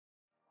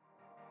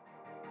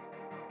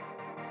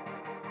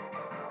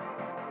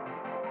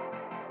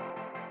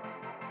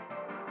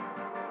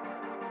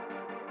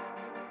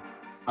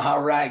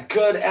All right.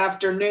 Good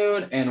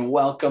afternoon and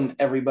welcome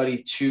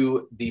everybody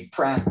to the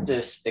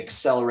Practice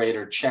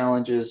Accelerator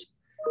Challenges.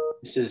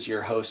 This is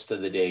your host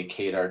of the day,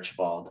 Kate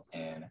Archibald,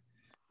 and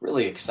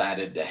really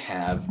excited to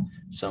have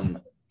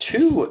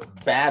two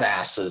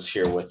badasses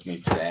here with me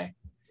today.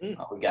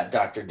 We got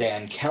Dr.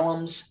 Dan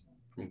Kellums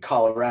from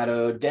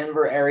Colorado,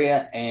 Denver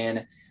area,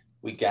 and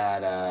we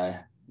got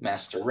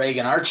Master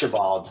Reagan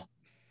Archibald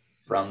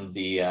from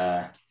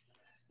the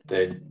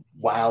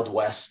Wild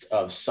West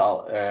of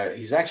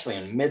he's actually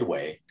in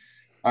Midway.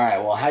 All right.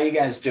 Well, how you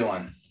guys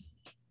doing?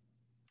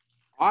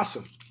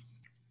 Awesome.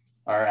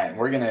 All right.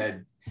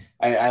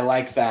 I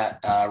like that.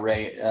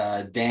 Ray,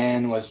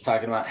 Dan was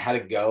talking about how to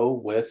go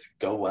with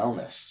Go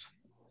Wellness.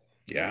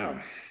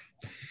 Yeah.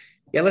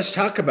 Let's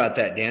talk about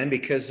that, Dan,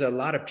 because a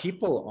lot of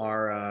people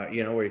are,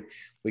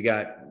 we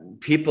got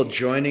people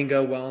joining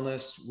Go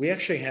Wellness. We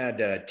actually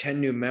had 10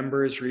 new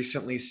members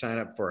recently sign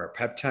up for our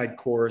peptide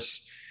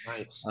course.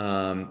 Nice.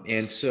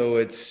 And so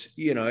it's,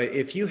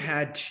 if you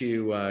had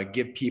to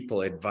give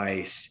people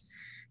advice,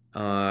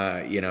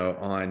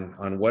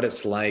 on what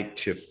it's like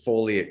to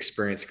fully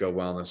experience Go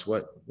Wellness,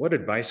 what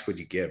advice would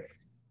you give?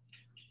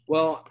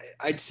 Well,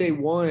 I'd say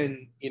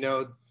one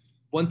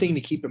thing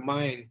to keep in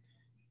mind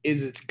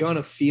is it's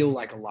gonna feel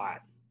like a lot,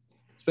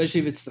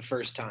 especially if it's the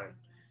first time.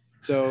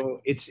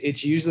 So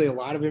it's usually a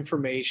lot of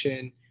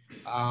information.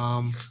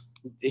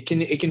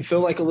 It can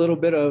feel like a little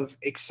bit of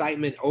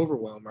excitement,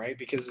 overwhelm, right?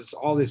 Because it's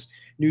all this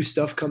new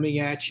stuff coming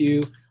at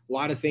you, a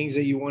lot of things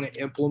that you want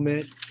to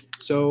implement.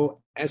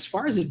 So as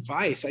far as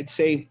advice, I'd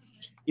say,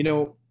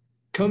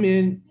 come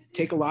in,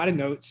 take a lot of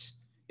notes,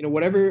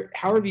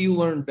 however you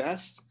learn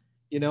best,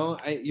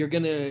 you're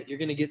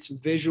gonna get some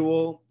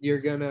visual, you're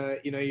gonna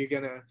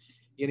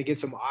get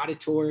some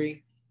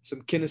auditory,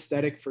 some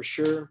kinesthetic for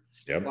sure.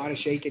 Yep. A lot of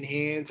shaking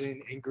hands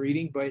and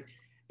greeting. But,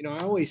 I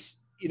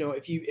always,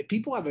 if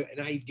people have an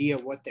idea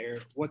what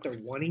they're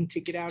wanting to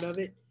get out of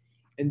it,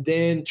 and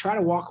then try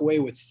to walk away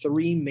with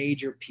three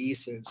major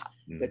pieces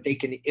that they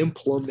can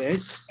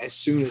implement as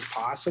soon as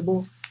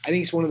possible, I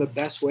think it's one of the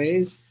best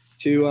ways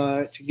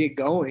to get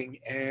going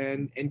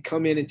and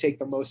come in and take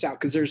the most out.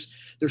 Because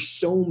there's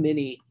so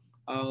many,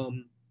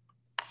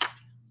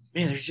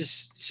 there's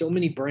just so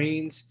many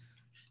brains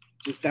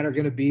just that are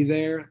going to be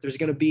there. There's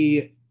going to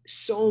be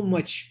so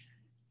much.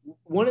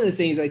 One of the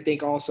things I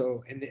think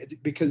also, and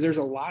because there's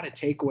a lot of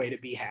takeaway to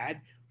be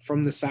had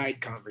from the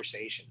side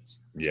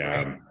conversations.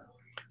 Yeah. Right?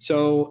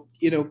 So,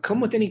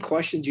 come with any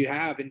questions you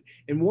have.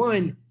 And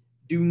one,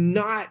 do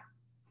not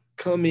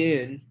come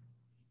in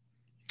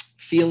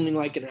feeling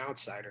like an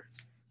outsider.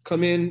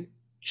 Come in,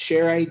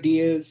 share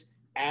ideas,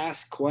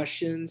 ask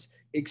questions,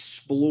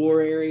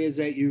 explore areas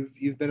that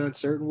you've been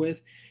uncertain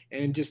with,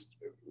 and just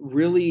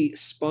really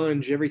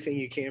sponge everything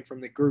you can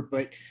from the group.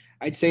 But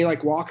I'd say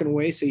walking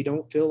away so you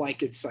don't feel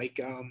like it's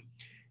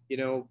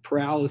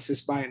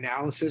paralysis by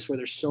analysis where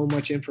there's so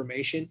much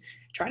information.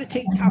 Try to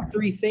take top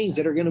three things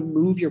that are going to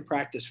move your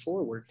practice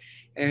forward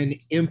and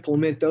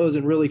implement those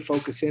and really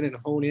focus in and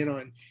hone in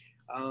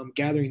on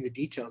gathering the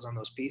details on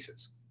those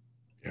pieces.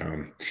 Yeah,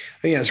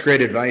 I think that's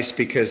great advice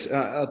because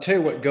I'll tell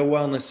you what Go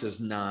Wellness is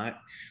not.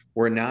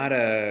 We're not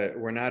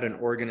an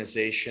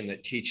organization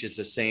that teaches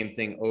the same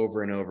thing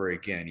over and over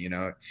again.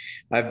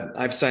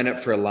 I've signed up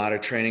for a lot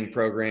of training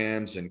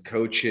programs and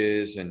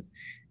coaches and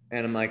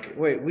I'm like,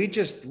 wait,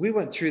 we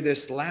went through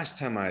this last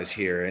time I was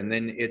here. And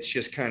then it's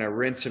just kind of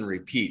rinse and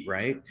repeat,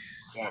 right?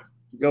 Yeah.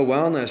 Go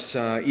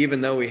Wellness, even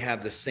though we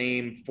have the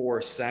same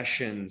 4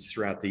 sessions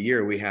throughout the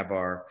year, we have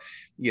our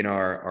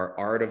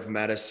art of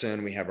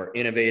medicine, we have our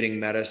innovating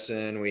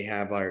medicine, we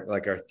have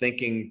our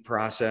thinking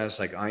process,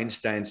 like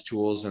Einstein's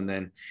tools, and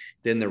then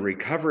the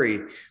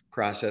recovery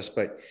process.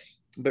 But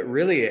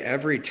really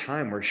every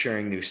time we're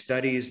sharing new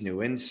studies,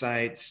 new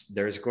insights.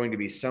 There's going to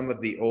be some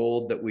of the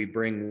old that we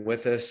bring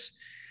with us.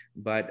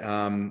 But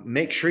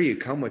make sure you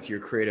come with your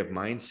creative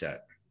mindset,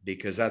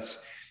 because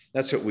that's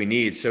what we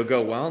need. So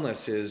Go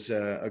Wellness is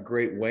a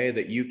great way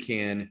that you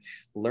can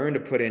learn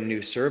to put in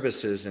new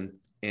services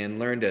and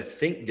learn to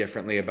think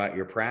differently about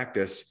your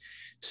practice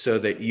so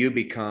that you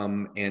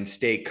become and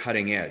stay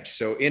cutting edge.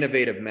 So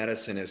innovative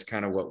medicine is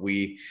kind of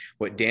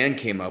what Dan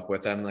came up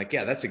with. I'm like,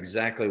 yeah, that's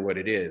exactly what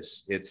it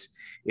is.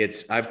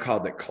 I've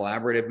called it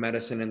collaborative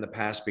medicine in the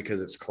past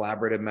because it's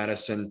collaborative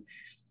medicine.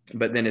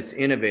 But then it's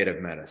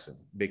innovative medicine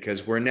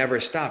because we're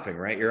never stopping,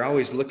 right? You're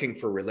always looking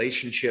for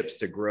relationships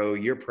to grow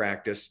your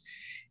practice.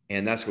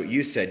 And that's what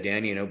you said,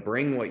 Dan,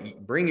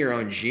 bring your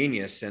own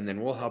genius and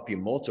then we'll help you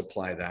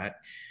multiply that.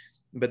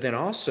 But then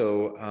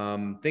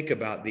also think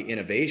about the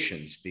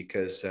innovations,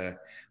 because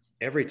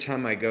every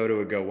time I go to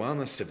a Go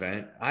Wellness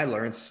event, I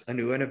learn a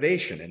new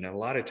innovation. And a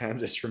lot of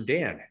times it's from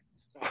Dan.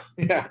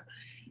 Yeah.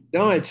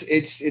 No,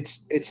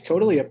 it's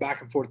totally a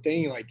back and forth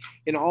thing, like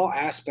in all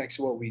aspects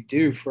of what we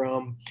do,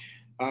 from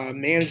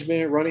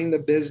management, running the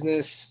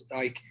business,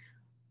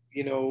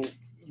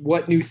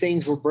 what new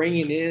things we're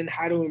bringing in,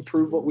 how to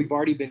improve what we've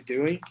already been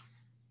doing.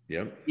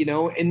 Yep.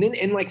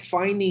 And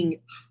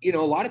finding, a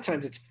lot of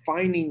times it's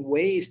finding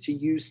ways to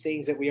use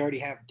things that we already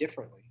have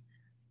differently.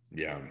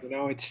 Yeah.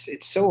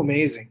 It's so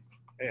amazing.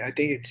 I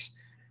think it's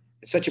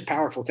such a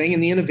powerful thing.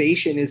 And the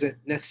innovation isn't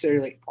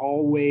necessarily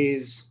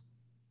always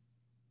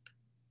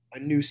a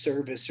new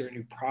service or a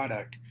new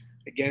product.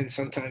 Again,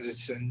 sometimes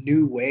it's a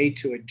new way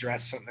to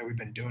address something that we've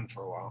been doing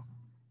for a while.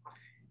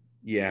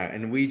 Yeah,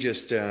 and we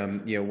just,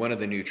 one of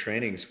the new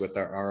trainings with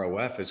our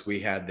ROF is we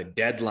had the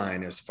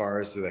deadline as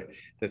far as the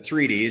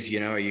 3Ds.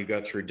 You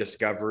go through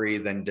discovery,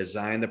 then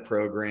design the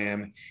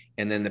program,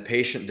 and then the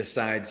patient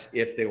decides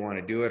if they want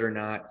to do it or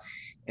not.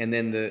 And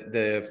then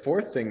the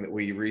fourth thing that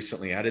we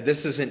recently added,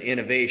 this is an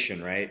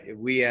innovation, right?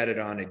 We added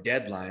on a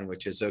deadline,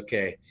 which is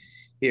okay.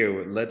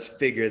 Here, let's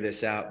figure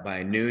this out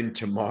by noon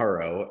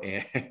tomorrow,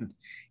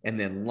 and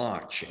then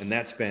launch. And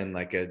that's been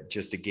like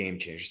just a game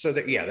changer. So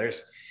that, yeah,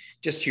 there's,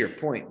 just to your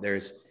point,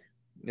 there's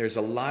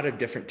a lot of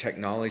different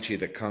technology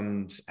that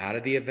comes out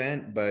of the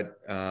event, but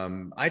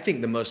I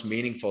think the most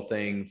meaningful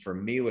thing for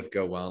me with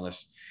Go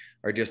Wellness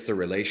are just the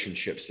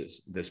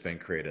relationships that's been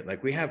created.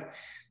 Like we have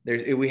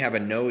a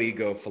no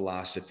ego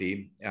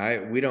philosophy.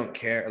 We don't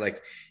care.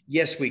 Like,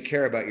 yes, we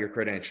care about your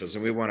credentials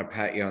and we want to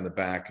pat you on the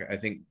back. I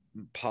think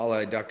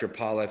Dr.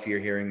 Paula, if you're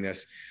hearing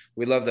this,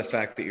 we love the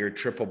fact that you're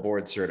triple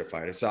board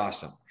certified. It's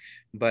awesome.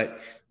 But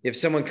if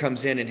someone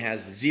comes in and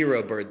has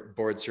 0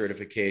 board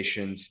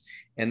certifications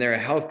and they're a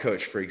health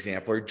coach, for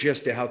example, or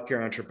just a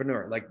healthcare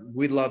entrepreneur, like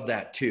we love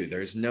that too.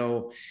 There's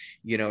no,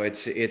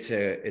 it's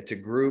a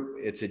group,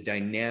 it's a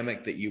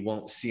dynamic that you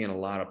won't see in a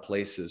lot of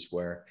places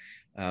where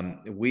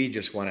we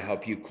just want to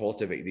help you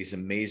cultivate these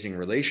amazing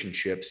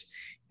relationships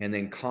and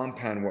then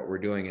compound what we're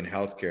doing in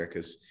healthcare.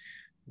 Because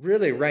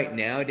really right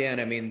now, Dan,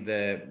 I mean,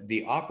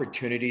 the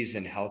opportunities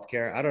in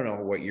healthcare, I don't know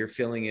what your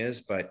feeling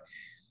is, but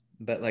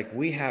like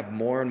we have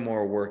more and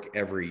more work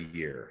every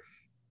year.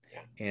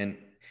 And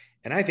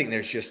I think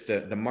there's just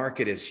the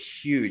market is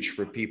huge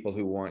for people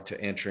who want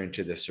to enter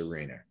into this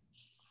arena.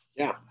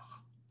 Yeah.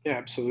 Yeah,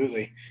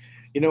 absolutely.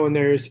 And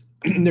there's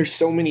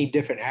so many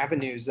different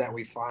avenues that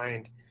we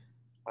find,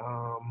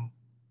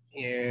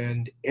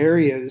 and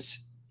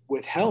areas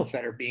with health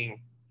that are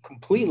being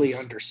completely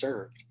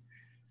underserved,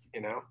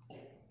 you know?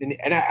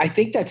 And I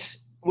think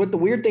that's what the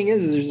weird thing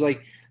is there's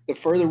like, the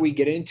further we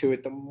get into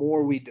it, the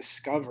more we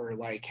discover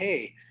like,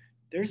 hey,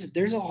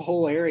 there's a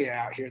whole area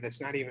out here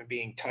that's not even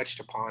being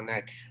touched upon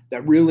that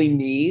really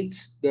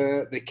needs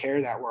the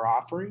care that we're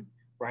offering,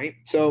 right?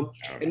 So,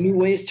 and new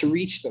ways to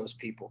reach those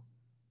people.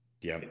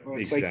 Yeah,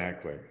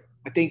 exactly. Like,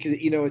 I think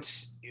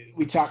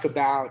we talk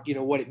about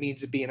what it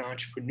means to be an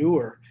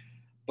entrepreneur,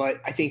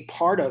 but I think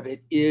part of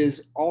it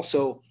is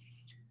also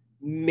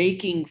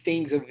making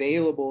things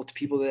available to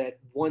people that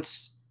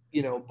once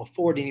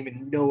before didn't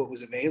even know it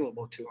was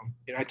available to them.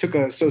 I took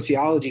a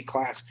sociology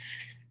class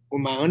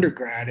with my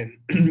undergrad, and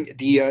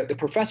the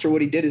professor,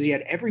 what he did is he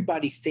had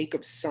everybody think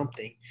of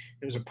something.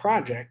 There was a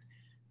project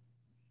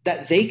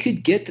that they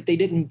could get that they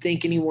didn't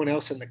think anyone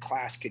else in the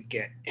class could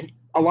get, and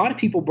a lot of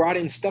people brought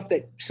in stuff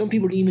that some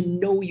people didn't even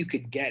know you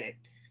could get it,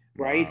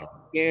 right? Wow.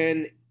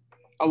 And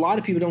a lot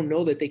of people don't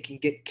know that they can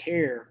get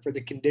care for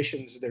the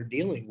conditions they're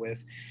dealing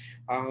with,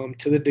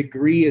 to the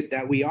degree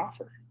that we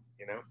offer.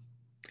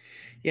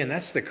 Yeah, and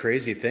that's the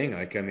crazy thing.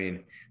 Like, I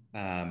mean,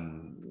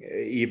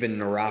 even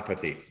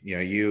neuropathy,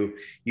 you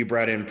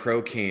brought in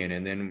Procaine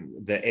and then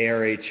the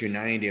ARA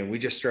 290, and we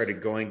just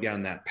started going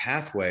down that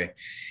pathway.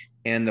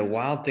 And the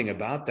wild thing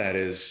about that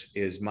is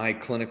our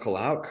clinical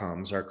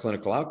outcomes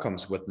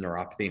with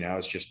neuropathy now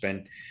has just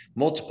been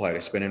multiplied.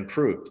 It's been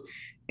improved.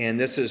 And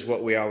this is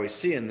what we always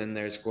see. And then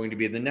there's going to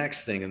be the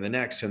next thing and the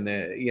next, and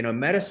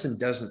medicine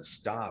doesn't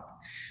stop.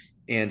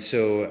 And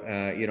so,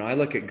 I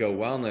look at Go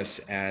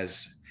Wellness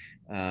as,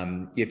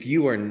 if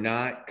you are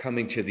not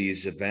coming to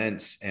these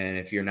events and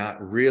if you're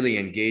not really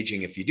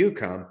engaging, if you do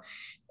come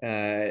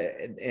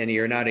and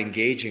you're not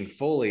engaging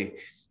fully,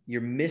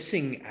 you're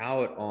missing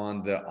out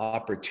on the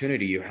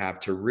opportunity you have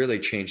to really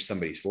change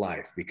somebody's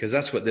life, because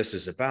that's what this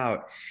is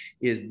about.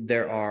 Is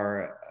there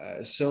are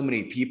so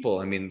many people,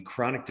 I mean,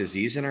 chronic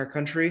disease in our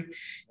country,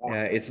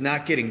 it's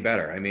not getting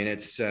better. I mean,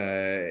 it's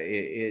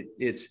I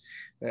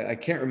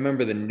can't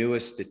remember the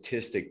newest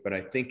statistic, but I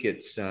think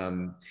it's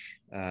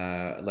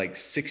like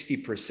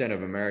 60%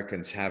 of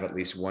Americans have at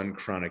least one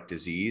chronic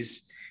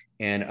disease.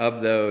 And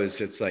of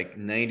those, it's like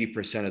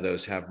 90% of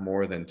those have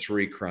more than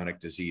 3 chronic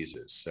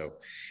diseases. So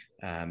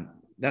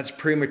that's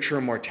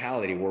premature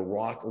mortality. We're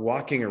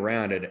walking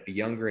around at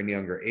younger and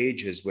younger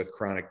ages with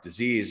chronic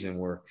disease, and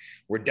we're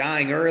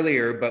dying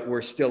earlier, but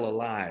we're still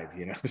alive,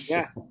 So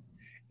yeah.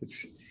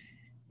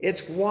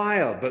 It's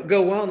wild. But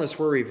Go Wellness,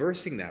 we're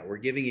reversing that. We're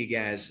giving you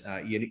guys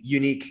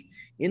unique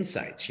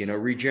insights,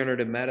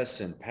 regenerative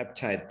medicine,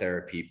 peptide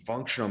therapy,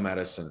 functional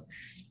medicine,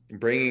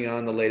 bringing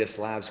on the latest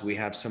labs. We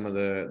have some of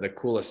the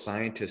coolest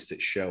scientists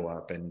that show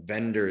up and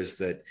vendors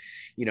that,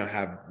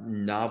 have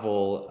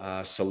novel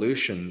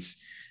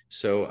solutions.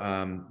 So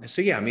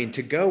yeah, I mean,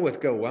 to go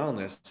with Go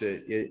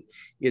Wellness,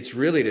 it's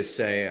really to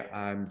say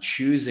I'm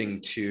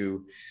choosing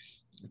to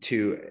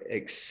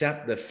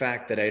accept the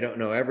fact that I don't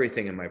know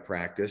everything in my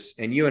practice.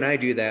 And you and I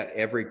do that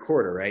every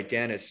quarter, right,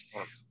 Dan?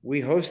 we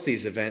host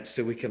these events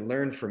so we can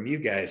learn from you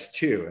guys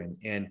too.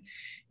 And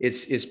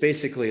it's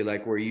basically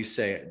like where you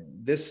say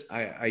this,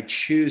 I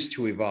choose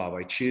to evolve.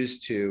 I choose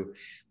to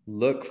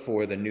look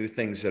for the new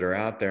things that are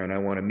out there. And I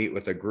want to meet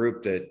with a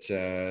group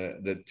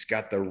that's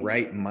got the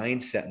right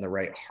mindset and the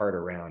right heart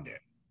around it.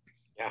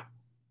 Yeah.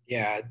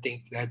 Yeah. I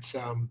think that's,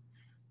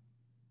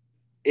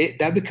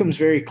 that becomes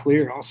very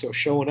clear also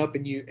showing up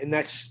and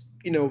that's,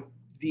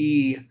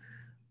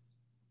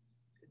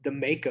 the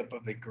makeup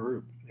of the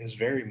group is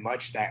very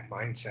much that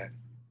mindset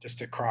just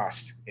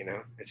across,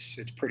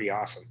 it's pretty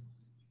awesome.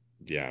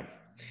 Yeah,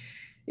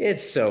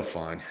 it's so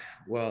fun.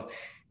 Well,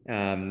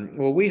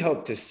 we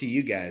hope to see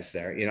you guys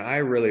there. I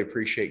really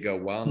appreciate Go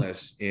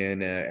Wellness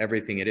in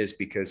everything it is,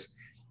 because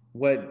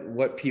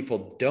what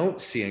people don't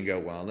see in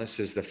Go Wellness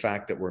is the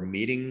fact that we're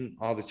meeting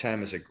all the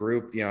time as a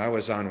group. I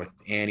was on with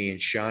Annie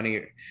and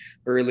Shawnee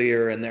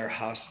earlier, and they're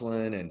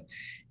hustling,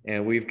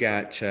 and we've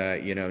got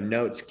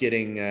notes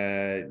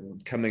getting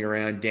coming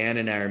around. Dan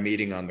and I are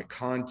meeting on the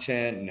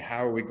content and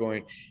how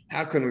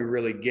can we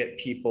really get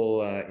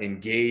people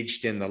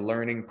engaged in the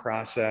learning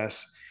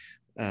process.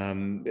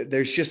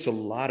 There's just a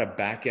lot of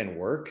back end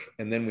work,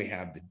 and then we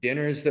have the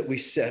dinners that we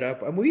set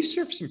up, and we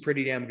serve some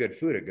pretty damn good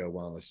food at Go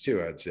Wellness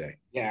too, I'd say.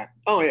 Yeah.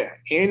 Oh yeah,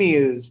 Annie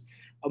is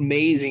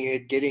amazing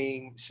at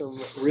getting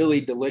some really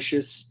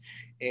delicious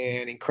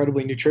and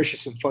incredibly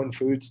nutritious and fun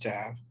foods to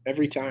have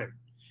every time.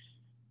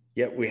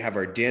 Yeah, we have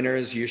our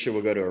dinners. Usually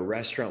we'll go to a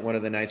restaurant one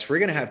of the nights. We're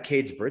going to have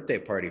Cade's birthday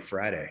party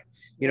Friday.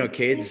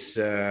 Cade's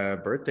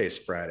birthday is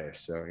Friday,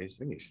 so I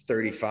think he's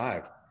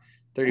 35.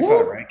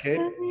 35, right, Cade?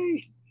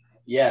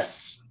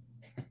 Yes.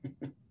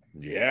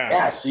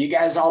 Yeah. So you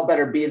guys all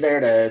better be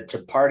there to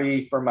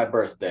party for my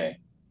birthday.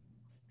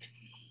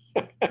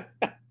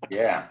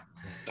 Yeah.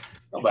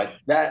 But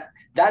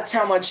that's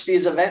how much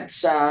these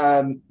events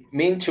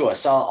mean to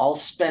us. I'll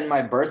spend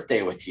my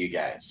birthday with you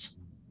guys.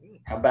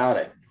 How about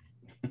it?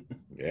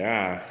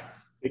 Yeah.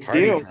 Big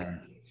deal.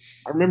 Time.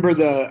 I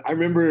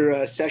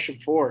remember session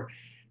 4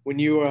 when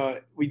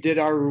we did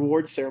our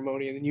reward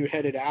ceremony, and then you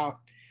headed out.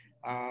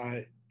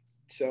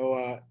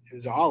 So it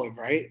was Olive,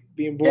 right?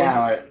 Being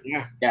born.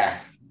 Yeah.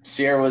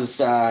 Sierra was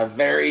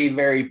very,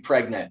 very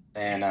pregnant,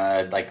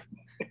 and like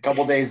a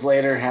couple days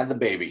later had the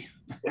baby.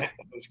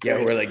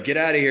 Yeah, we're like, get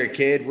out of here,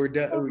 kid. We're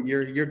done.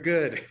 You're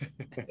good.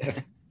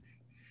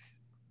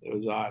 It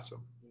was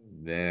awesome.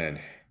 Man.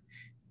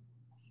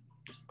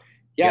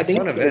 Yeah, I think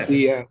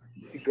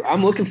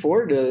I'm looking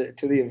forward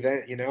to the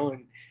event,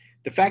 and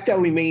the fact that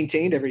we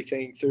maintained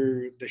everything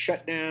through the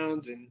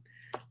shutdowns, and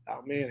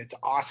oh man, it's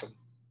awesome.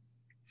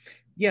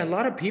 Yeah, a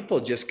lot of people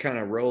just kind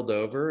of rolled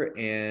over,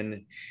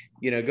 and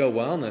Go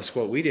Wellness,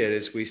 what we did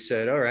is we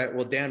said, all right,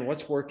 well, Dan,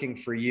 what's working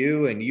for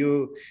you? And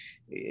you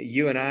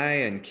and I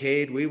and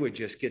Cade, we would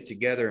just get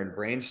together and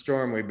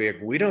brainstorm. We'd be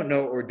like, we don't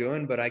know what we're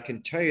doing, but I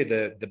can tell you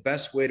the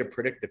best way to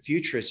predict the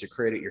future is to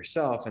create it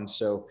yourself. And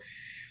so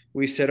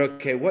we said,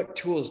 okay, what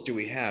tools do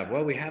we have?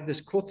 Well, we have this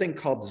cool thing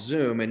called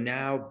Zoom, and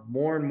now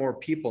more and more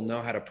people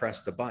know how to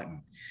press the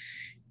button.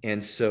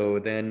 And so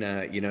then,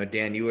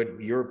 Dan, you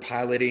were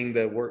piloting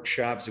the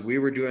workshops. We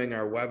were doing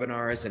our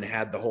webinars and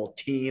had the whole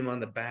team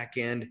on the back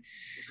end.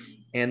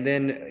 And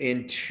then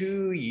in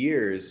 2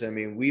 years, I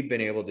mean, we've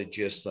been able to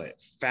just like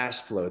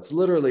fast flow. It's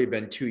literally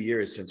been 2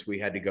 years since we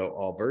had to go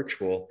all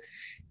virtual.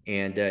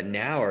 And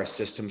now our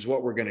systems,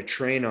 what we're going to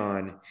train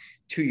on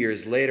 2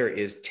 years later,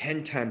 is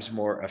 10 times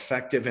more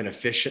effective and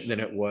efficient than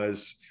it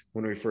was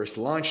when we first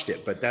launched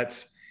it. But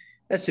that's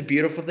the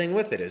beautiful thing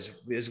with it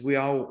is we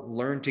all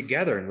learn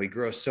together and we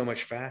grow so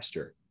much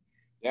faster.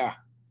 Yeah.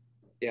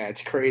 Yeah.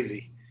 It's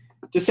crazy.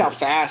 Just how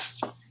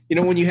fast,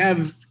 when you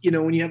have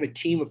a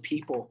team of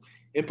people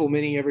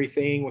implementing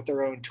everything with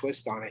their own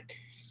twist on it,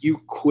 you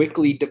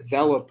quickly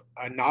develop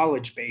a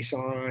knowledge base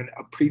on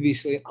a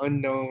previously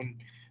unknown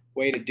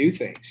way to do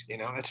things.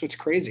 That's what's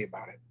crazy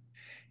about it.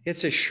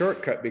 It's a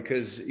shortcut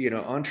because,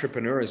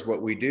 entrepreneurs,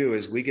 what we do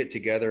is we get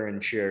together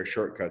and share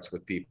shortcuts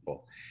with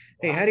people.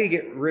 Hey, how do you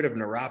get rid of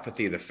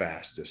neuropathy the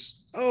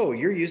fastest? Oh,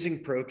 you're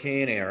using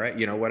ProKNA,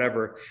 right?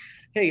 Whatever.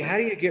 Hey, how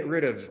do you get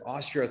rid of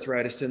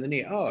osteoarthritis in the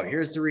knee? Oh,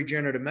 here's the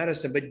regenerative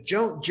medicine, but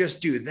don't just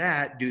do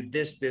that. Do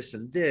this, this,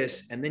 and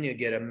this, and then you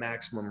get a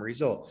maximum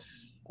result.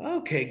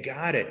 Okay,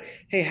 got it.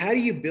 Hey, how do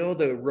you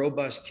build a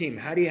robust team?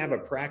 How do you have a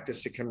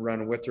practice that can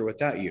run with or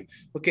without you?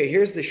 Okay,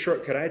 here's the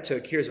shortcut I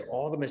took. Here's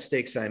all the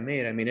mistakes I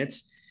made. I mean,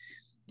 it's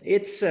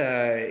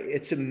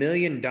 $1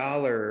 million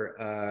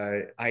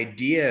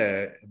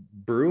idea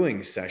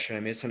brewing session. I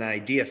mean, it's an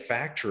idea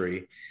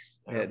factory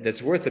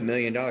that's worth $1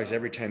 million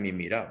every time you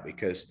meet up,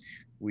 because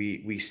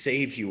we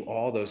save you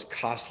all those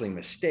costly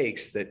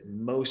mistakes that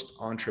most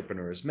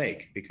entrepreneurs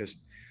make,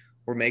 because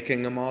we're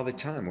making them all the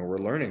time, or we're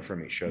learning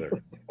from each other.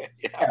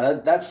 Yeah,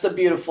 that's the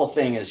beautiful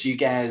thing, is you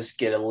guys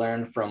get to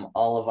learn from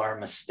all of our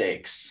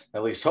mistakes.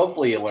 At least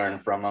hopefully you learn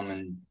from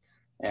them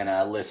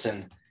and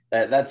listen.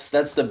 That's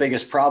the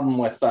biggest problem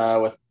with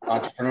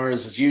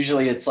entrepreneurs, is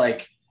usually it's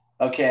like,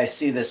 okay, I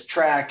see this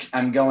track,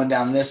 I'm going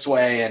down this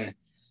way, and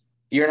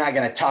you're not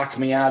going to talk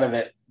me out of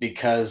it.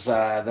 because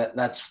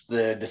that's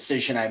the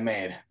decision I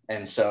made.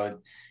 And so,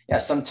 yeah,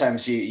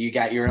 sometimes you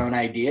got your own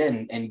idea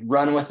and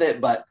run with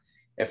it. But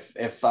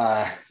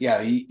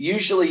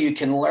usually you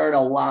can learn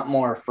a lot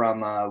more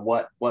from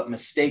what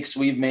mistakes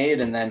we've made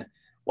and then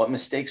what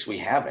mistakes we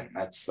haven't.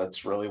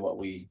 That's really what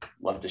we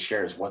love to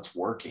share, is what's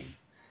working.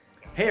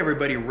 Hey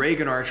everybody,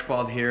 Reagan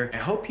Archibald here. I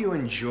hope you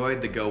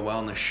enjoyed the Go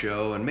Wellness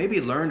show and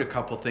maybe learned a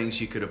couple things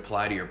you could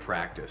apply to your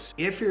practice.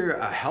 If you're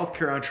a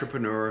healthcare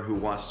entrepreneur who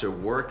wants to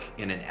work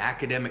in an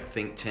academic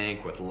think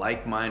tank with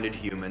like-minded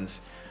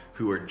humans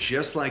who are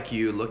just like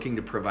you, looking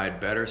to provide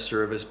better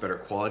service, better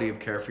quality of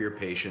care for your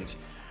patients,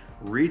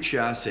 reach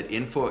us at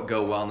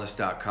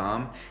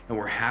info@gowellness.com and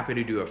we're happy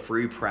to do a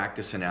free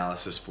practice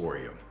analysis for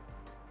you.